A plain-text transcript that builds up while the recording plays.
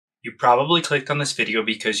You probably clicked on this video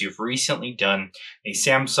because you've recently done a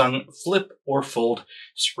Samsung flip or fold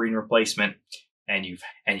screen replacement and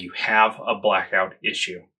you have a blackout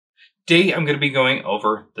issue. Today I'm going to be going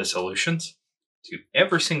over the solutions to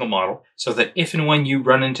every single model so that if and when you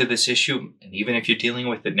run into this issue, and even if you're dealing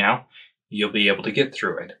with it now, you'll be able to get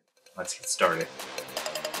through it. Let's get started.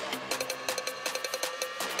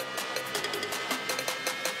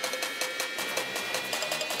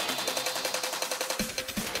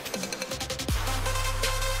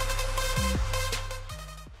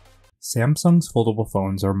 Samsung's foldable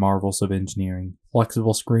phones are marvels of engineering.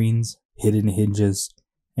 Flexible screens, hidden hinges,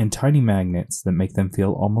 and tiny magnets that make them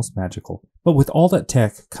feel almost magical. But with all that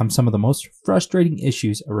tech comes some of the most frustrating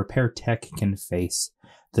issues a repair tech can face.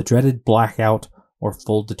 The dreaded blackout or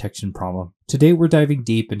fold detection problem. Today we're diving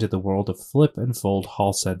deep into the world of flip and fold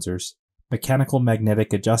Hall sensors, mechanical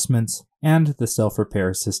magnetic adjustments, and the self-repair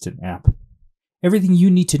assistant app. Everything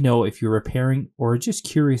you need to know if you're repairing or are just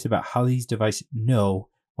curious about how these devices know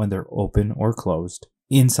when they're open or closed.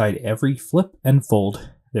 Inside every flip and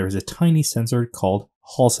fold, there is a tiny sensor called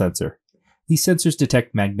Hall sensor. These sensors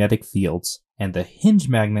detect magnetic fields, and the hinge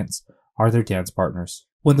magnets are their dance partners.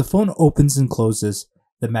 When the phone opens and closes,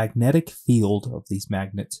 the magnetic field of these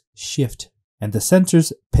magnets shift, and the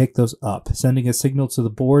sensors pick those up, sending a signal to the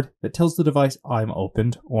board that tells the device I'm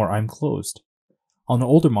opened or I'm closed. On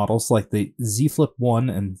older models like the Z Flip 1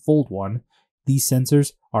 and Fold 1, these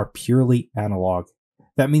sensors are purely analog.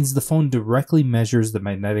 That means the phone directly measures the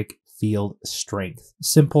magnetic field strength.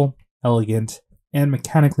 Simple, elegant, and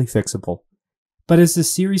mechanically fixable. But as the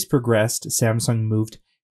series progressed, Samsung moved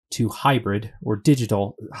to hybrid or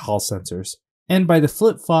digital Hall sensors. And by the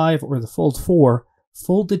Flip 5 or the Fold 4,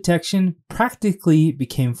 fold detection practically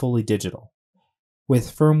became fully digital,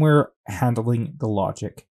 with firmware handling the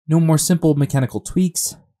logic. No more simple mechanical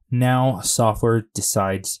tweaks. Now software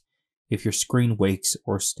decides if your screen wakes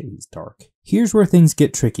or stays dark. Here's where things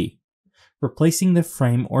get tricky. Replacing the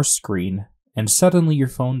frame or screen, and suddenly your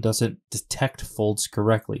phone doesn't detect folds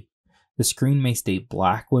correctly. The screen may stay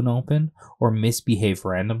black when open or misbehave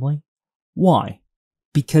randomly. Why?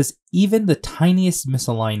 Because even the tiniest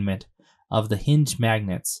misalignment of the hinge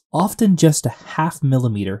magnets, often just a ½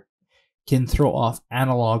 millimeter, can throw off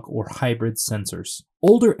analog or hybrid sensors.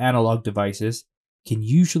 Older analog devices can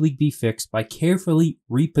usually be fixed by carefully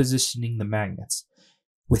repositioning the magnets.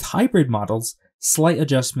 With hybrid models, slight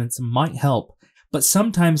adjustments might help, but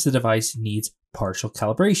sometimes the device needs partial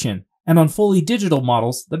calibration. And on fully digital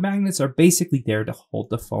models, the magnets are basically there to hold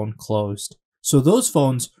the phone closed. So those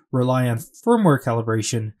phones rely on firmware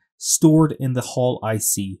calibration stored in the Hall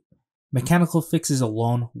IC. Mechanical fixes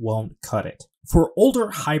alone won't cut it. For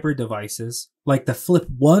older hybrid devices, like the Flip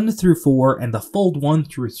 1 through 4 and the Fold 1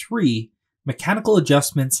 through 3, mechanical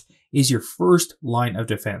adjustments is your first line of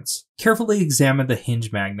defense. Carefully examine the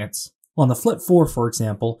hinge magnets. On the Flip 4, for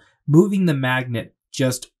example, moving the magnet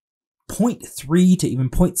just 0.3 to even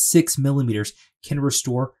 0.6 millimeters can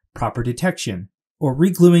restore proper detection. Or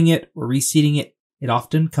regluing it or reseating it, it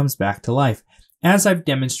often comes back to life, as I've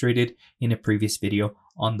demonstrated in a previous video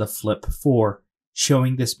on the Flip 4,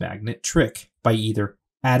 showing this magnet trick by either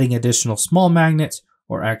adding additional small magnets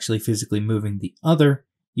or actually physically moving the other.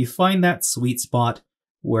 You find that sweet spot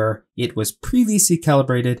where it was previously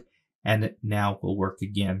calibrated and it now will work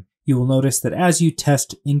again. You will notice that as you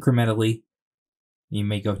test incrementally, you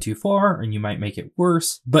may go too far and you might make it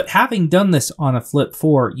worse. But having done this on a Flip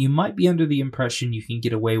 4, you might be under the impression you can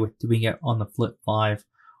get away with doing it on the Flip 5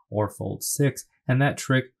 or Fold 6, and that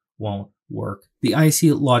trick won't work. The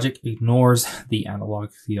IC logic ignores the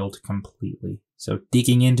analog field completely. So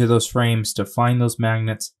digging into those frames to find those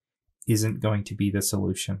magnets isn't going to be the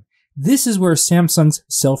solution. This is where Samsung's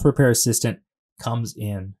self-repair assistant comes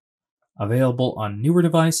in. Available on newer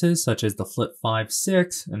devices such as the Flip 5,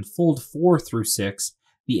 6, and Fold 4 through 6,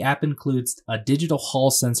 the app includes a digital Hall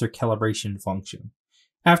sensor calibration function.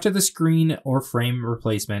 After the screen or frame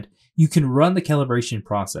replacement, you can run the calibration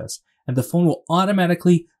process, and the phone will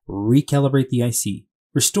automatically recalibrate the IC,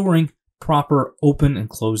 restoring proper open and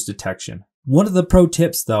close detection. One of the pro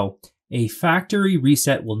tips though, a factory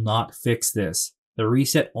reset will not fix this. The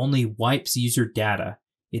reset only wipes user data.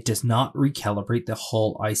 It does not recalibrate the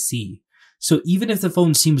Hall IC. So even if the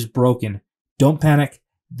phone seems broken, don't panic.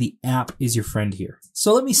 The app is your friend here.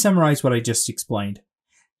 So let me summarize what I just explained.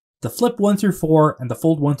 The Flip 1 through 4 and the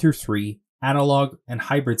Fold 1 through 3, analog and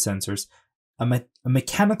hybrid sensors, a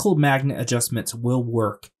mechanical magnet adjustments will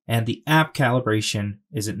work, and the app calibration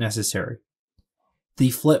isn't necessary.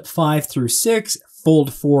 The Flip 5 through 6,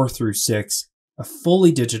 Fold 4 through 6, a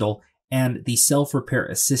fully digital, and the self-repair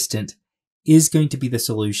assistant is going to be the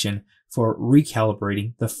solution for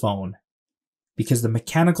recalibrating the phone because the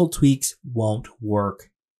mechanical tweaks won't work.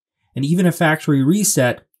 And even a factory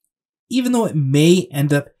reset, even though it may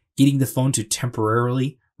end up getting the phone to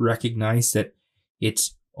temporarily recognize that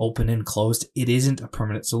it's open and closed, it isn't a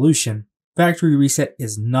permanent solution. Factory reset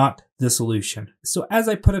is not the solution. So as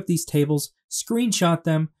I put up these tables, screenshot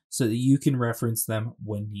them so that you can reference them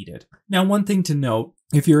when needed. Now, one thing to note,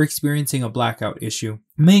 if you're experiencing a blackout issue,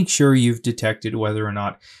 make sure you've detected whether or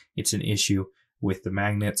not it's an issue with the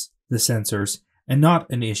magnets, the sensors, and not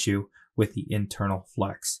an issue with the internal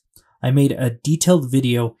flex. I made a detailed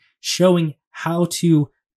video showing how to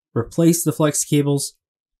replace the flex cables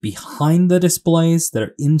behind the displays that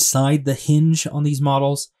are inside the hinge on these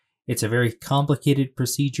models. It's a very complicated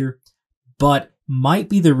procedure, but might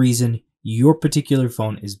be the reason your particular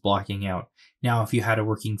phone is blacking out. Now, if you had a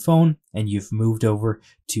working phone and you've moved over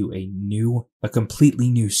to a completely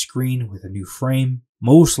new screen with a new frame,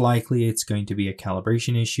 most likely it's going to be a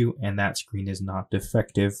calibration issue and that screen is not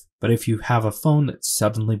defective. But if you have a phone that's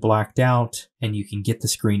suddenly blacked out and you can get the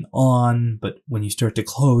screen on, but when you start to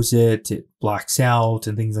close it, it blacks out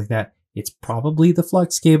and things like that, it's probably the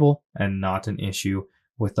flex cable and not an issue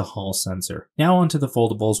with the Hall sensor. Now onto the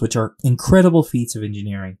foldables, which are incredible feats of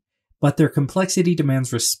engineering, but their complexity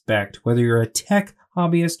demands respect. Whether you're a tech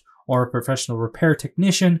hobbyist or a professional repair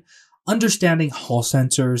technician, understanding Hall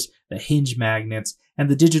sensors, the hinge magnets, and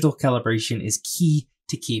the digital calibration is key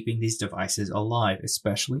to keeping these devices alive,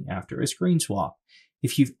 especially after a screen swap.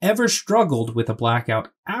 If you've ever struggled with a blackout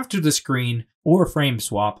after the screen or frame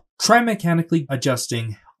swap, try mechanically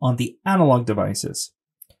adjusting on the analog devices.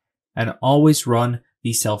 And always run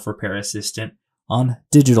the self-repair assistant on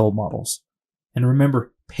digital models. And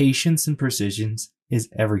remember, patience and precision is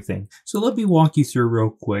everything. So let me walk you through real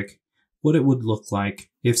quick what it would look like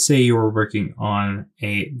if, say, you were working on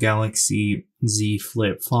a Galaxy Z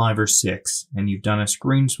Flip 5 or 6 and you've done a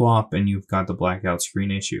screen swap and you've got the blackout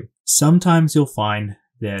screen issue. Sometimes you'll find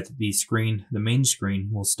that the main screen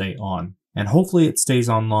will stay on, and hopefully it stays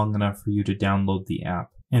on long enough for you to download the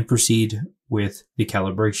app and proceed with the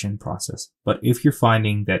calibration process. But if you're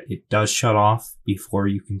finding that it does shut off before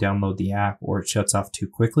you can download the app, or it shuts off too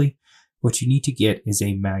quickly, what you need to get is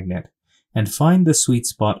a magnet and find the sweet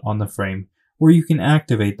spot on the frame where you can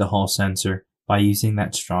activate the Hall sensor by using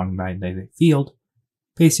that strong magnetic field,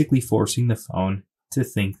 basically forcing the phone to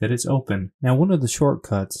think that it's open. Now, one of the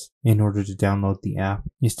shortcuts in order to download the app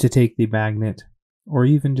is to take the magnet, or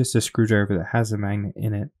even just a screwdriver that has a magnet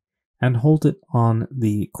in it, and hold it on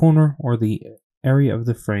the corner or the area of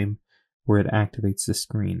the frame where it activates the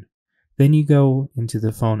screen. Then you go into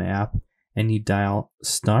the phone app and you dial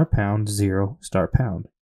 *#0 *#.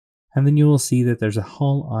 And then you will see that there's a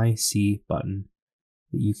Hall IC button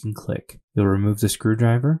that you can click. You'll remove the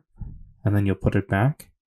screwdriver and then you'll put it back.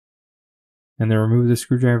 And then remove the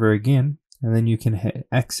screwdriver again, and then you can hit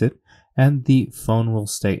exit and the phone will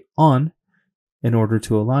stay on in order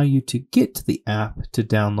to allow you to get to the app to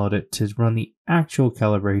download it, to run the actual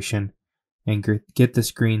calibration and get the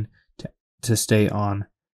screen to stay on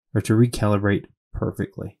or to recalibrate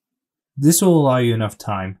perfectly. This will allow you enough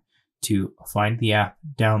time to find the app,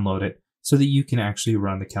 download it, so that you can actually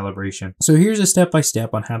run the calibration. So here's a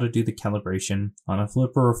step-by-step on how to do the calibration on a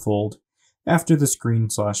flip or a fold after the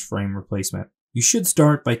screen/frame replacement. You should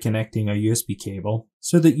start by connecting a USB cable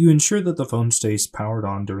so that you ensure that the phone stays powered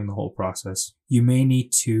on during the whole process. You may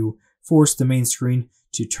need to force the main screen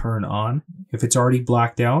to turn on. If it's already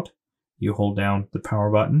blacked out, you hold down the power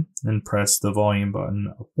button and press the volume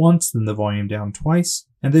button up once, then the volume down twice,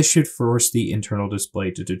 and this should force the internal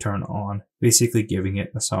display to turn on, basically giving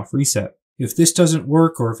it a soft reset. If this doesn't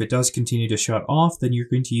work, or if it does continue to shut off, then you're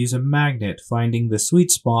going to use a magnet, finding the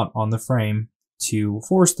sweet spot on the frame to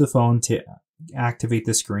force the phone to activate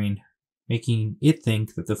the screen, making it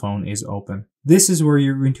think that the phone is open. This is where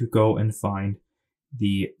you're going to go and find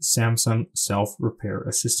the Samsung Self-Repair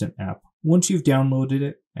Assistant app. Once you've downloaded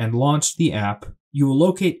it and launched the app, you will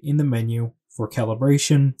locate in the menu for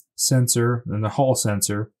calibration, sensor, and the Hall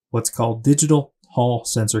sensor, what's called digital Hall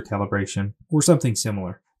sensor calibration, or something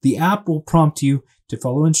similar. The app will prompt you to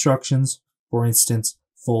follow instructions, for instance,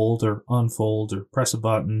 fold or unfold or press a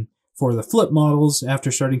button. For the flip models,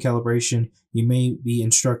 after starting calibration, you may be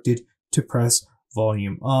instructed to press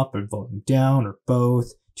volume up or volume down or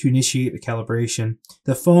both to initiate the calibration.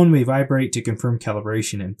 The phone may vibrate to confirm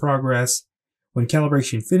calibration in progress. When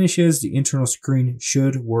calibration finishes, the internal screen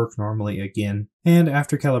should work normally again. And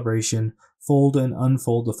after calibration, fold and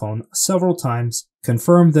unfold the phone several times.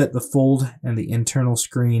 Confirm that the fold and the internal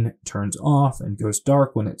screen turns off and goes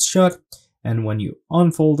dark when it's shut. And when you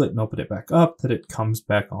unfold it and open it back up, that it comes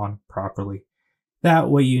back on properly. That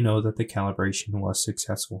way you know that the calibration was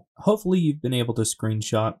successful. Hopefully you've been able to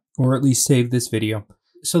screenshot or at least save this video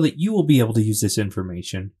so that you will be able to use this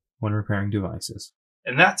information when repairing devices.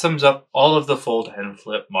 And that sums up all of the fold and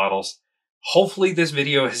flip models. Hopefully this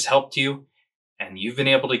video has helped you and you've been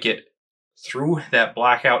able to get through that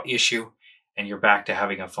blackout issue and you're back to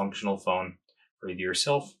having a functional phone for either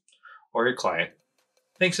yourself or your client.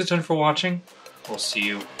 Thanks a ton for watching. We'll see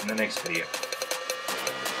you in the next video.